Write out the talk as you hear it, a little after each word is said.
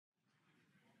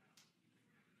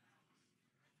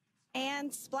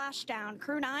And splashdown.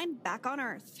 Crew 9 back on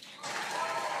Earth.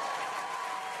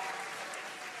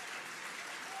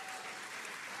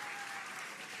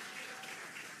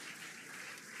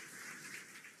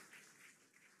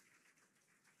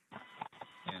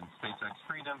 And SpaceX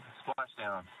Freedom,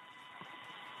 splashdown.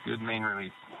 Good main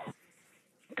release.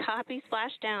 Copy,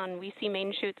 splashdown. We see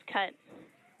main chutes cut.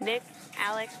 Nick,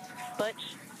 Alex,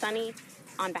 Butch, Sunny,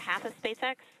 on behalf of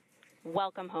SpaceX,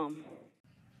 welcome home.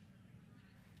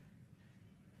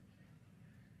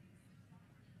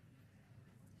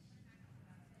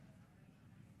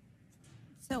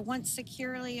 So once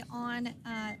securely on...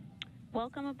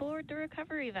 Welcome aboard the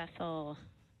recovery vessel.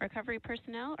 Recovery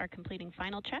personnel are completing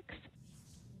final checks.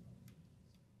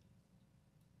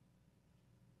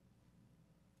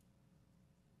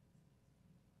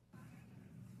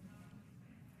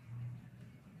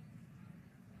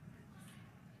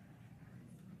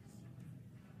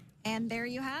 And there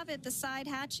you have it. The side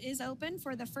hatch is open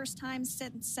for the first time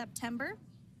since September.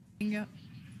 Yeah.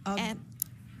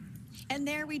 And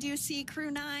there we do see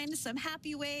Crew 9, some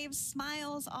happy waves,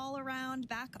 smiles all around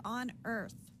back on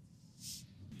Earth.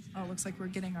 Oh, looks like we're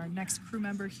getting our next crew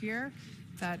member here.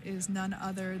 That is none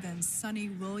other than Sunny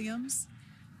Williams.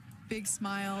 Big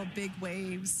smile, big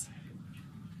waves.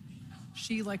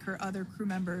 She, like her other crew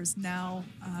members, now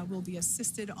will be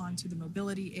assisted onto the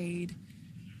mobility aid.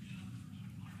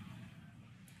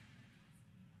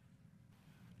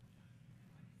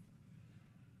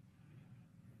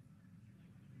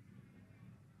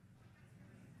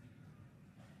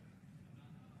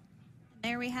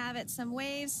 There we have it, some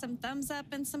waves, some thumbs up,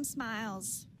 and some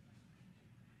smiles.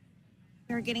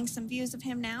 We're getting some views of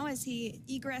him now as he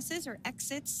egresses or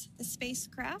exits the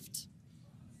spacecraft.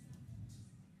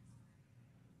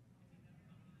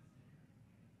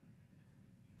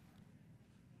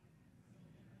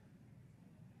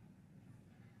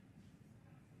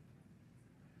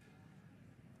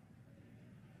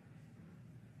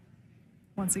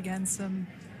 Once again, some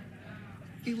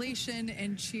elation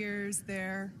and cheers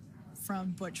there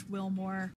from Butch Wilmore.